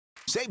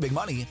Save big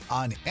money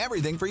on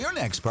everything for your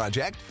next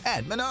project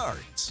at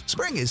Menards.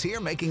 Spring is here,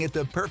 making it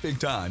the perfect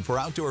time for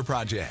outdoor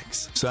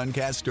projects.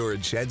 Suncast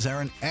storage sheds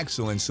are an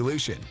excellent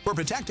solution for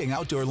protecting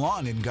outdoor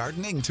lawn and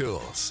gardening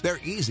tools. They're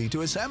easy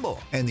to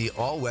assemble, and the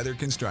all-weather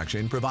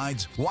construction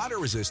provides water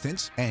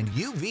resistance and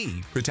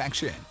UV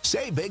protection.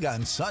 Save big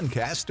on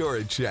Suncast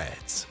storage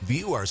sheds.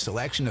 View our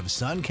selection of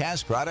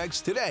Suncast products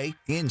today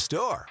in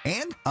store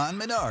and on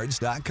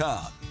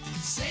Menards.com.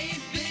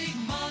 Save big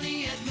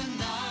money at Menards.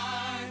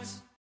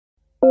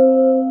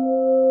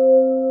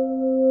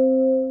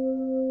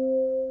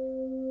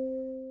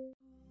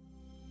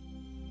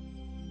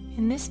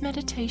 In this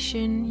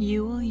meditation,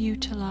 you will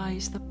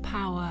utilize the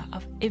power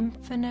of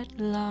infinite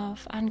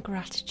love and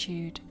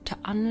gratitude to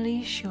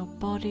unleash your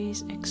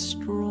body's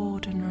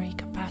extraordinary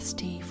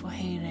capacity for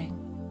healing.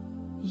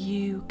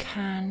 You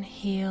can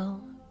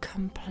heal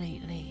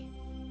completely.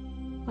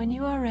 When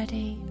you are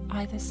ready,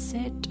 either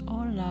sit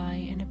or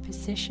lie in a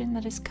position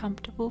that is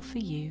comfortable for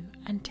you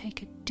and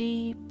take a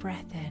deep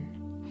breath in.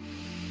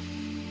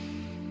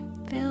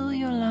 Fill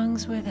your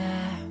lungs with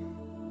air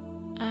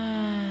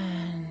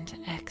and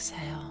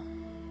exhale.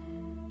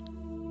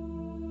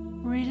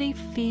 Really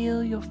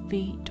feel your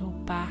feet or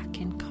back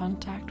in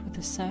contact with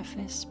the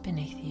surface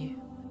beneath you.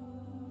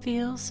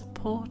 Feel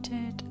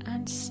supported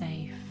and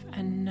safe,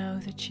 and know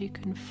that you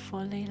can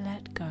fully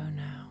let go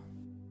now.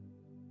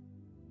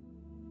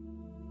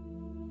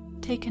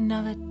 Take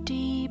another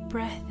deep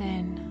breath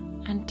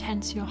in and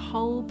tense your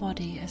whole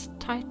body as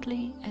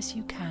tightly as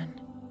you can.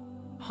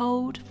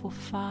 Hold for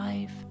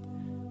 5,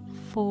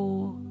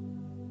 4,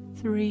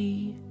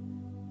 3,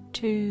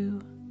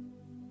 2,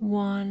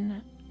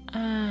 1,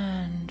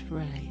 and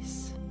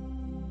release.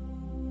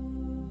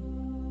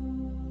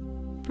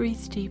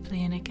 Breathe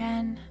deeply in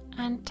again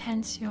and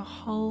tense your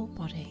whole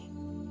body.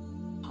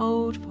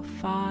 Hold for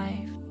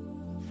 5,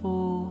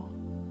 4,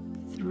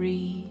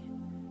 3,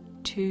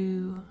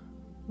 2,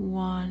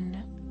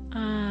 1,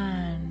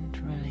 and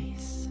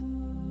release.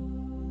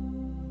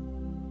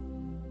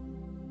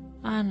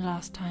 And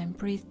last time,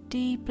 breathe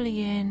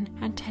deeply in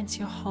and tense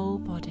your whole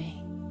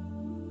body.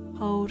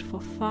 Hold for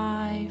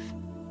 5,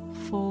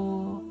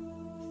 4,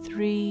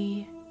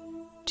 3,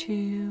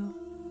 2,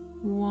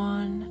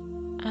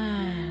 1,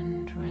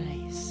 and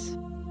release.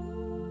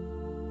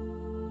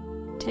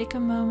 Take a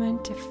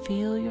moment to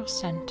feel your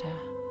center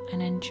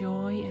and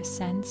enjoy a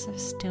sense of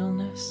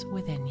stillness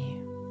within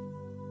you.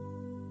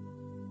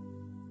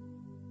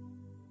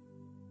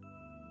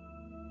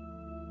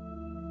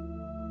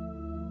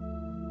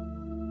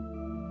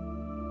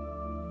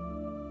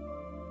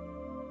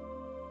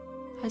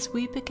 As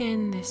we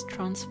begin this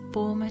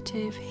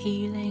transformative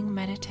healing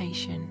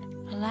meditation,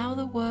 allow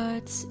the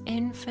words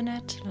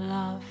infinite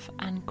love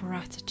and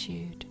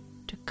gratitude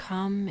to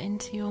come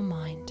into your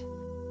mind.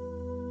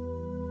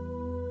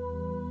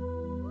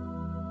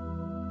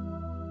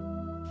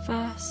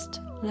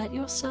 First, let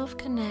yourself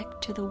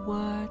connect to the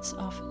words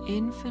of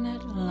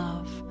infinite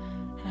love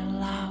and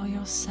allow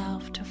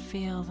yourself to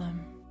feel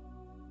them.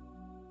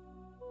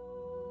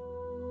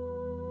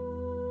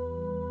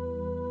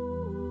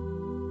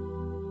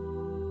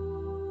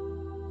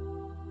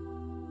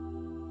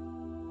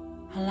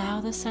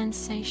 Allow the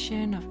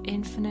sensation of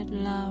infinite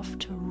love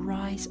to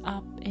rise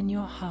up in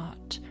your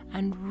heart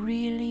and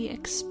really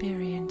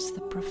experience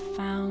the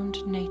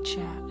profound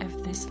nature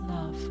of this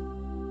love.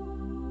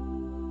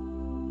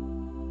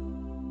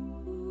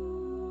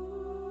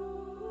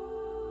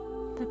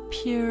 The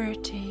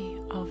purity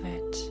of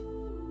it.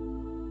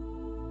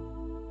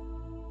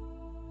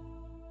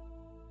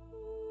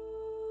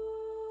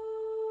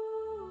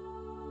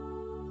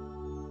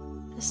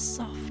 The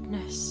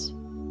softness.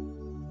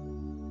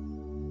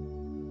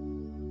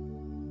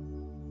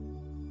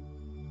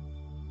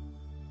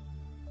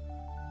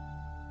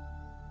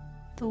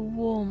 The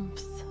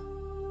warmth.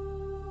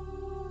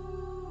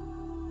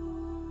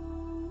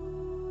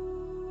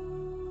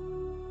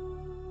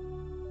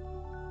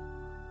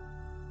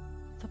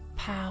 The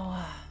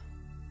power.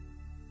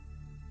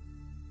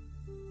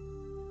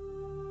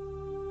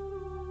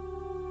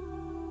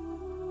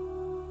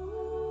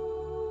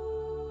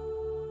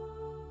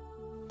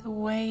 The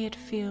way it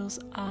feels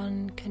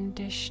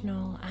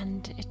unconditional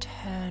and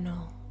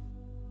eternal.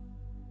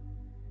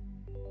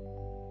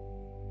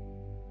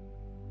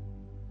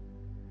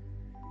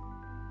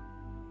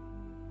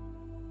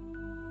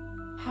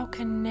 How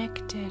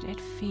connected it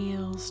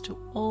feels to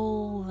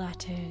all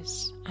that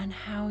is, and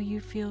how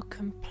you feel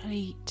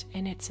complete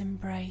in its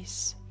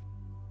embrace.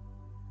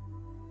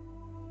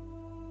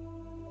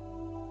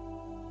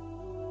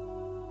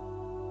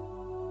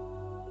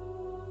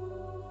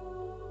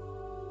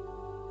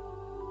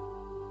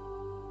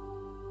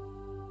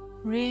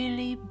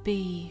 Really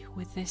be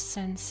with this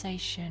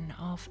sensation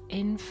of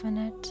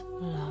infinite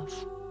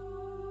love.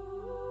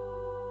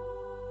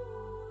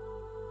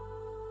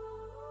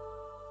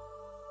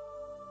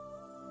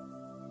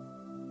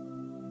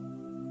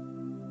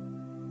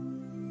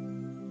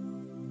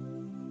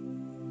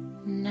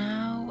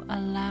 Now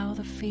allow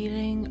the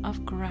feeling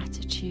of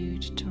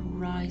gratitude to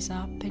rise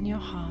up in your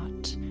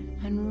heart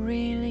and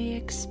really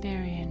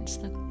experience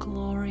the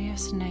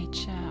glorious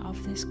nature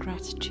of this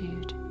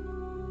gratitude.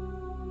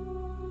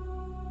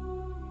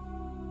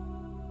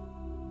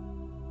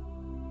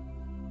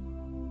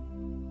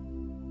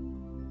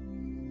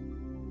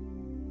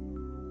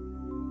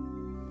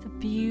 The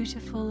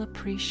beautiful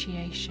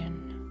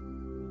appreciation.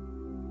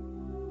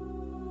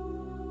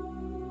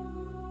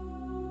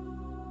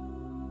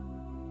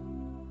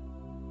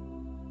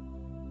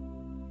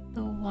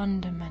 The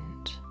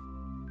wonderment.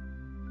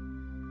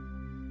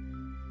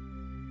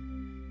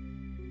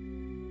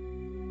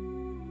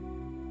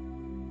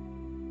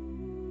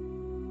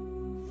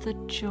 The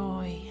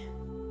joy.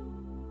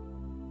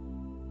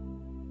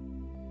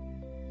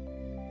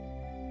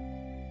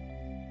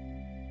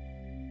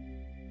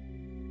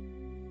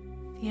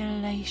 The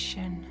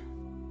elation.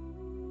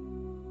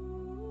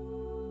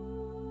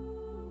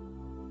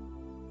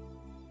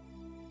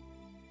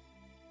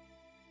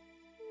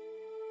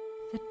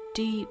 The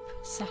deep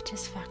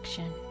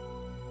satisfaction.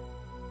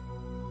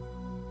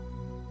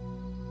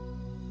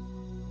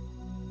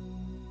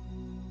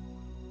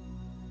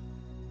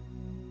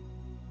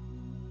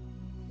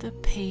 The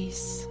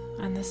peace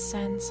and the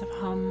sense of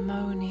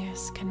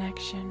harmonious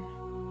connection.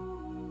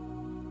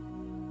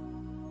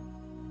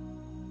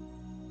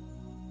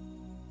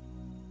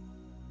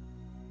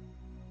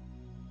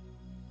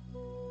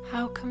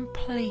 How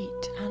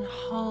complete and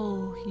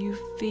whole you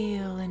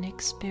feel in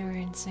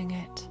experiencing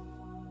it.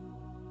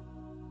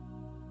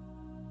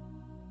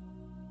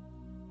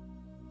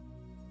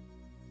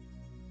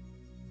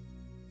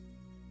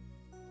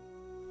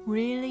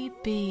 Really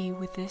be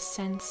with this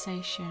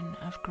sensation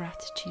of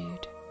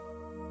gratitude.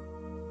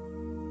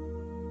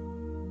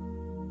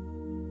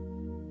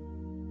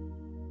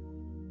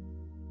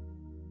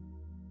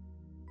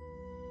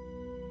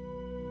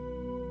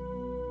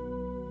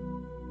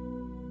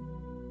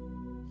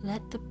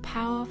 Let the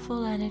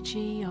powerful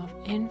energy of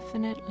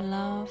infinite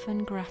love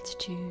and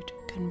gratitude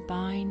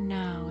combine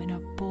now in a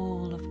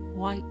ball of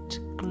white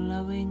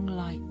glowing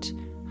light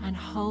and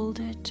hold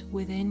it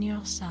within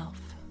yourself.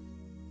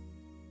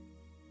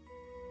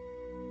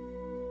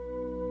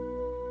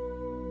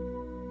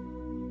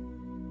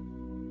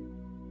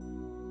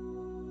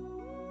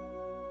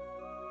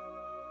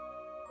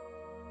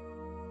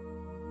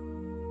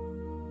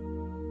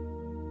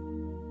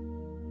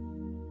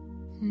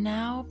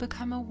 Now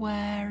become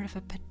aware of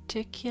a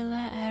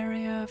particular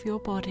area of your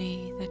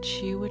body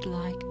that you would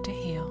like to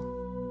heal.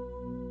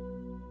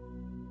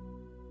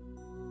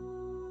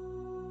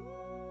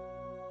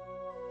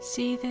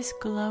 See this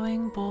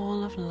glowing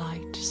ball of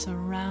light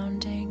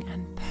surrounding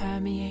and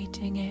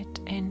permeating it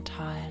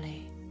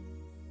entirely.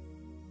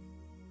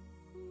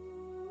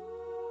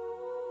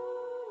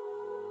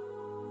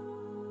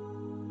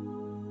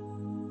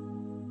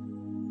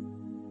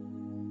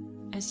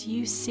 As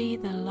you see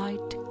the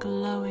light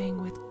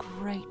glowing with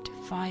great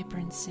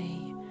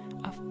vibrancy,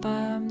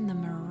 affirm the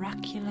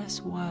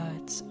miraculous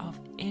words of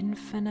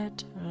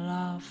infinite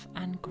love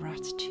and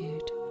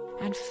gratitude,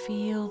 and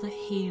feel the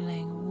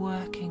healing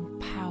working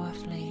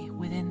powerfully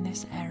within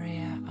this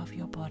area of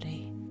your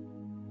body.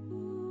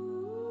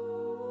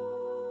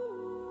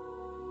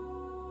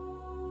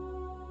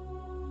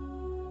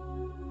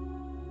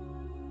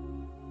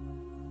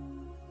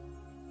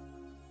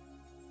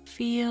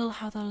 Feel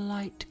how the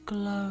light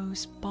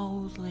glows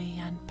boldly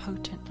and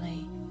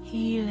potently,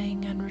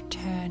 healing and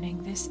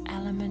returning this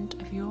element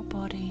of your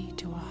body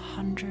to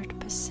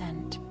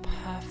 100%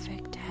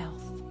 perfect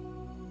health.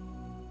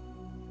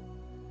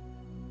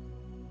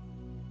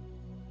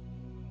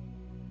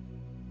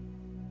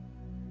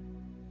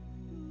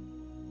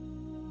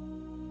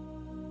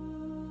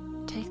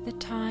 Take the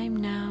time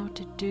now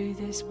to do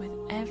this with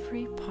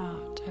every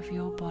part of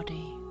your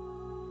body.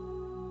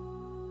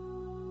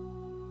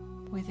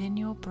 Within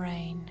your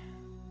brain,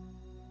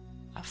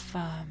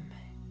 affirm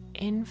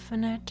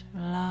infinite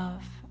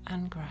love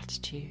and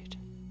gratitude.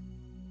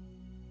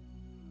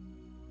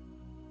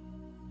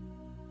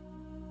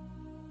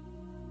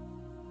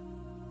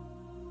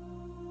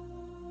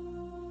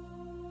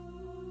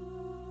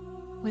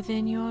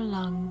 Within your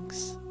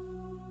lungs,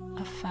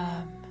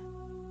 affirm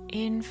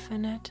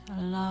infinite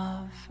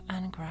love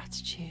and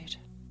gratitude.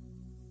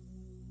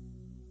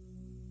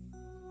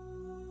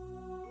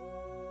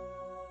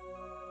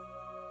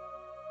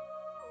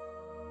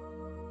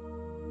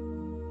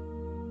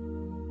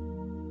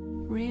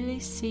 Really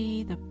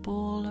see the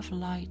ball of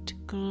light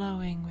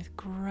glowing with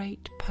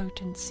great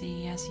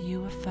potency as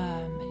you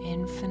affirm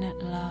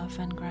infinite love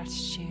and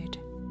gratitude.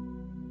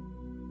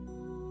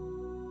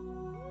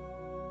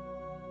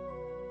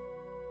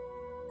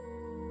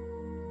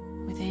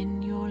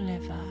 Within your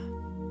liver,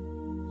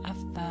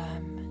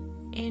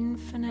 affirm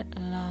infinite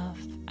love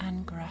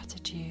and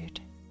gratitude.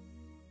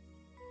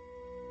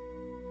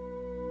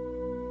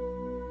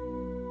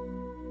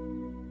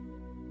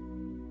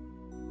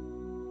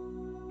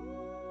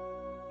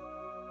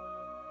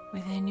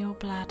 Within your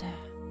bladder,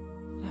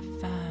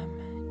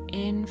 affirm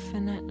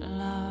infinite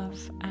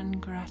love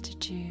and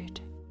gratitude.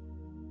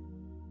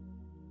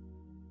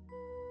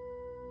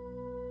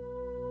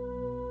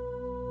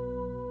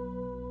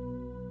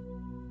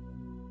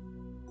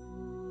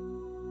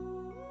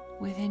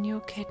 Within your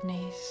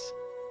kidneys,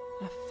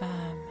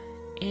 affirm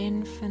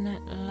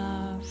infinite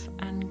love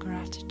and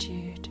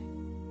gratitude.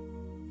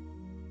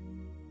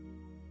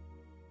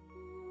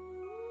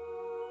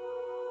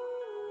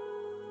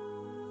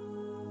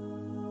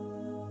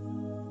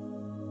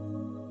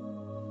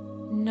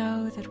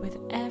 Know that with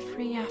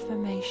every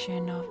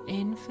affirmation of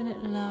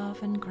infinite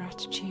love and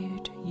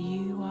gratitude,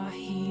 you are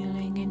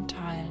healing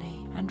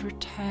entirely and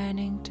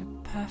returning to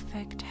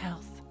perfect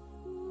health.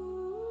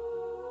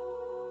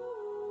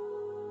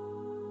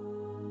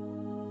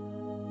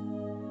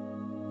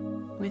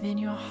 Within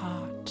your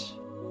heart,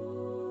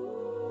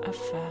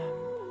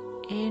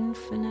 affirm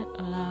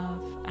infinite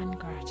love and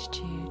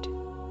gratitude.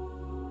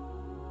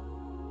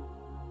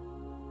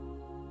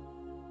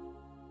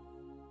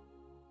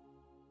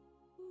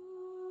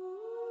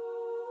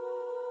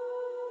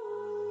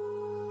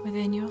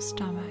 Within your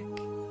stomach,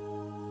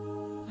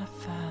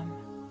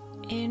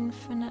 affirm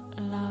infinite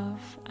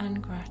love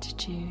and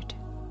gratitude.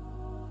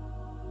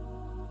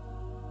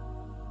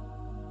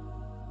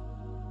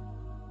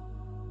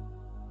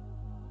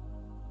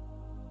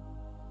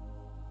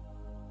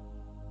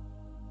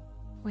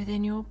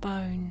 Within your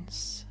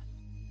bones,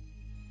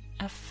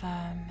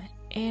 affirm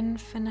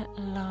infinite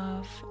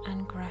love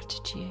and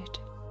gratitude.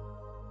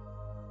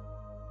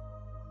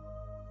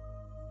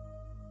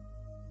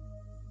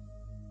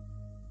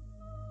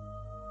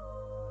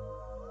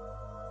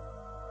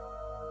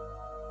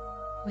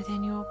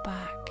 Within your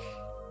back,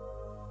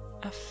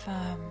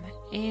 affirm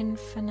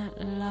infinite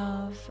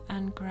love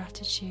and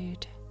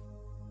gratitude.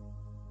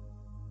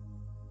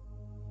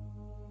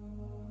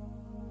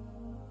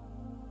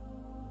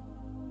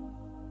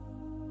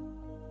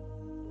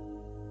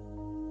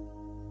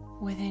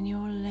 Within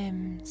your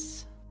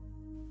limbs,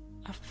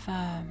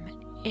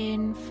 affirm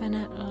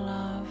infinite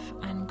love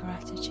and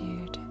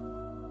gratitude.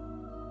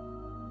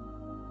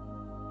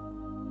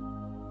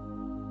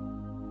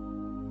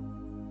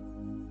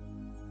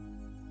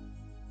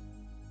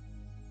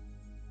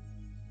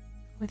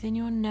 Within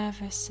your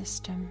nervous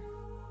system,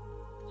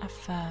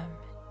 affirm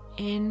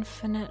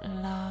infinite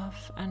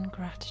love and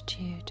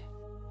gratitude.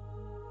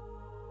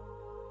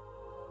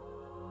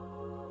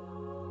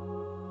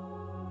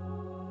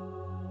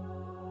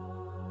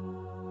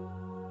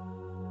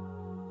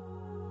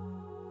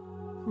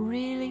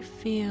 Really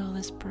feel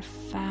this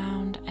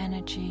profound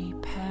energy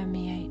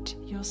permeate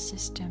your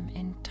system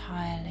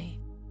entirely.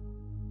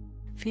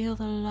 Feel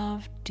the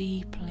love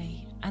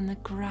deeply and the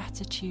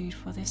gratitude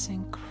for this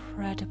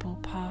incredible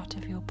part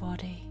of your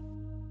body.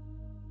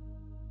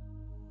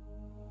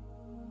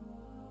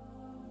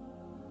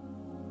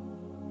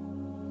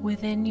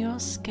 Within your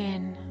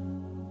skin,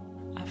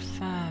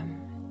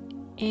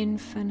 affirm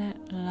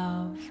infinite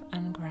love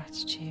and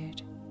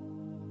gratitude.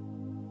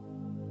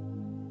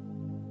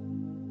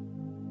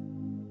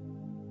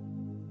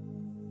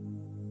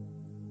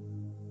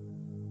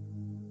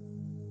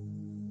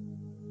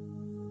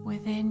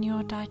 Within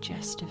your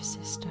digestive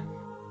system,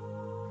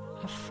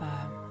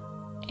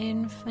 affirm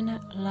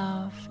infinite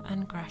love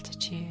and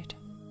gratitude.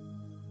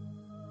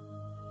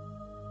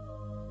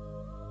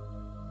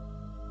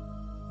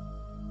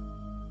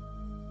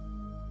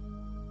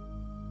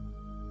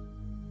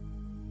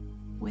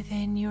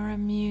 Within your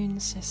immune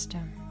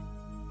system,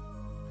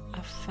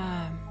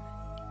 affirm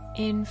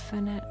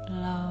infinite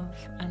love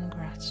and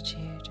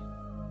gratitude.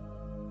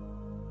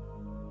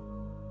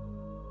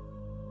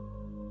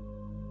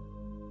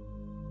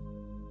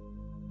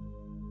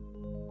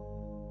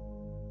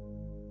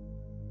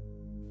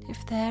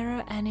 If there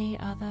are any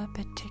other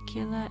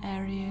particular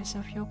areas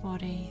of your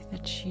body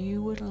that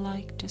you would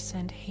like to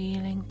send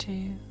healing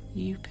to,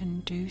 you can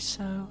do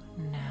so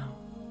now.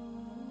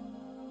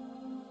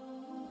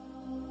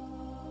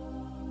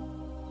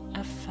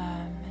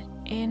 Affirm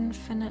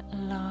infinite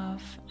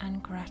love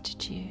and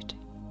gratitude.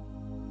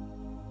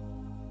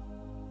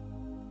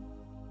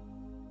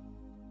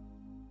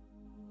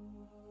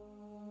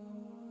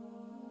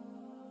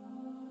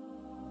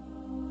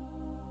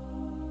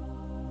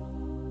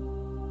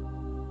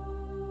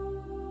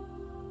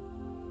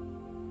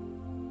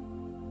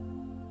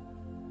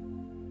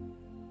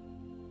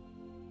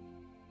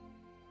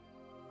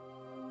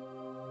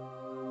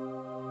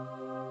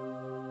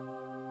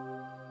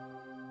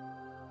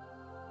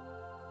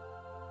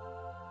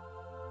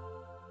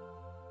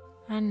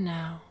 And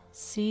now,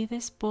 see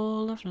this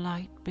ball of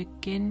light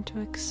begin to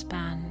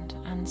expand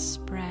and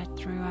spread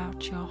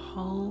throughout your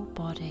whole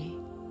body,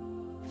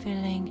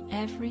 filling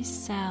every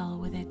cell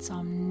with its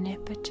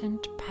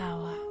omnipotent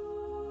power.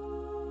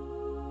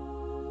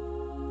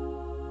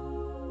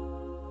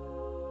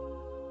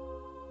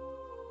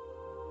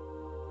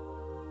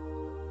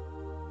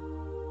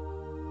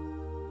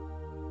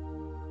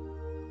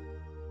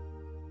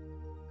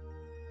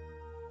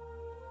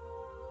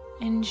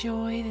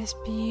 Enjoy this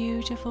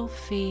beautiful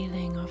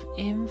feeling of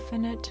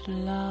infinite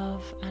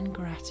love and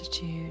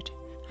gratitude,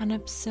 and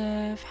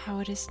observe how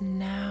it is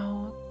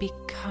now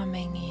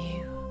becoming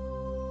you.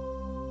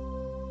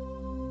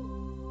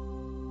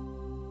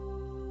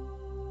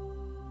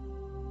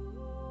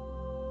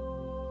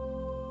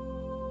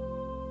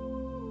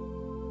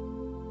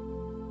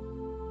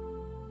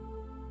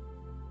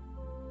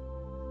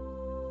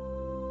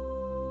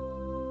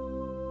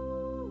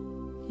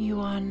 You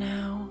are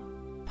now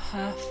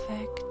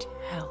perfect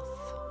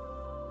health.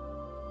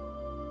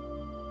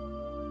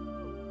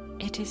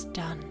 It is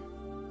done.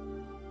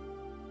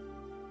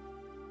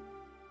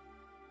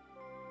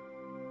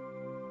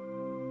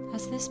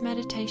 As this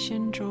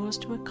meditation draws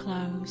to a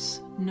close,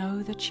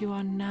 know that you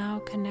are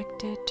now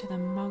connected to the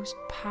most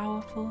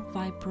powerful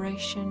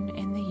vibration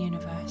in the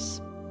universe.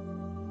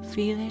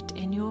 Feel it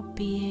in your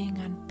being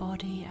and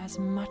body as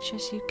much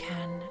as you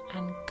can,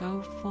 and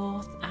go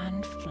forth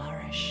and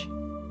flourish.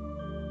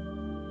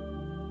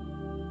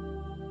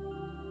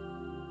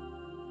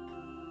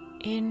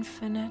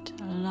 Infinite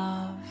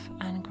love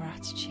and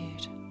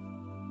gratitude.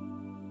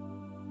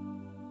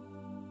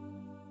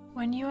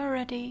 When you are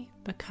ready,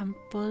 become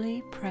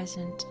fully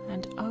present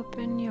and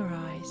open your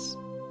eyes.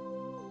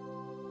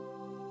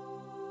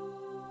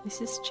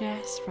 This is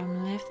Jess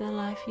from Live the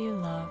Life You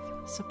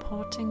Love,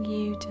 supporting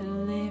you to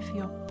live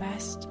your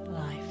best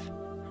life,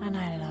 and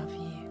I love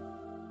you.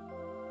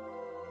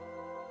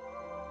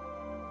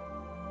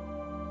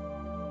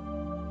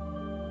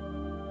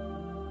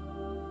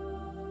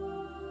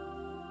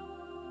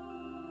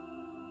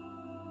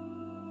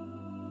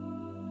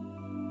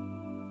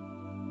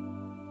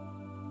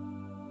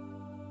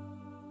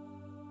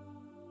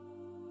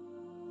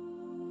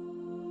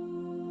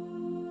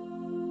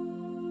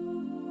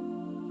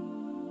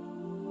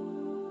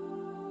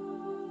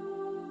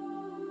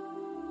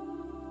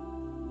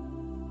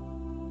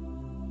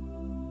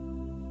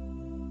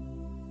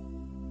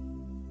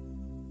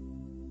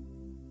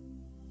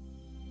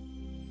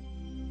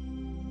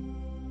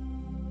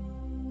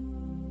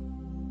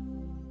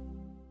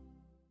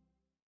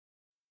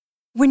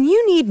 When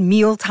you need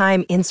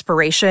mealtime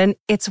inspiration,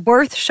 it's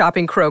worth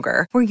shopping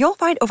Kroger, where you'll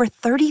find over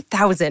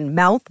 30,000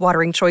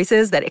 mouth-watering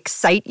choices that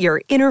excite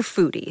your inner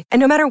foodie. And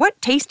no matter what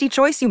tasty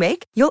choice you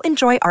make, you'll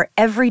enjoy our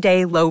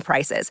everyday low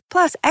prices,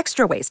 plus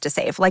extra ways to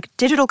save, like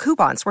digital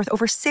coupons worth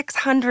over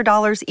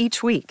 $600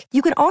 each week.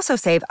 You can also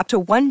save up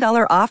to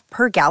 $1 off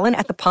per gallon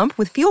at the pump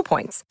with fuel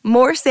points.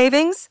 More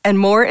savings and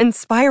more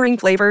inspiring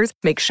flavors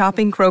make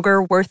shopping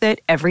Kroger worth it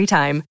every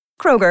time.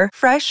 Kroger,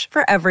 fresh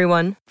for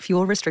everyone.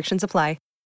 Fuel restrictions apply.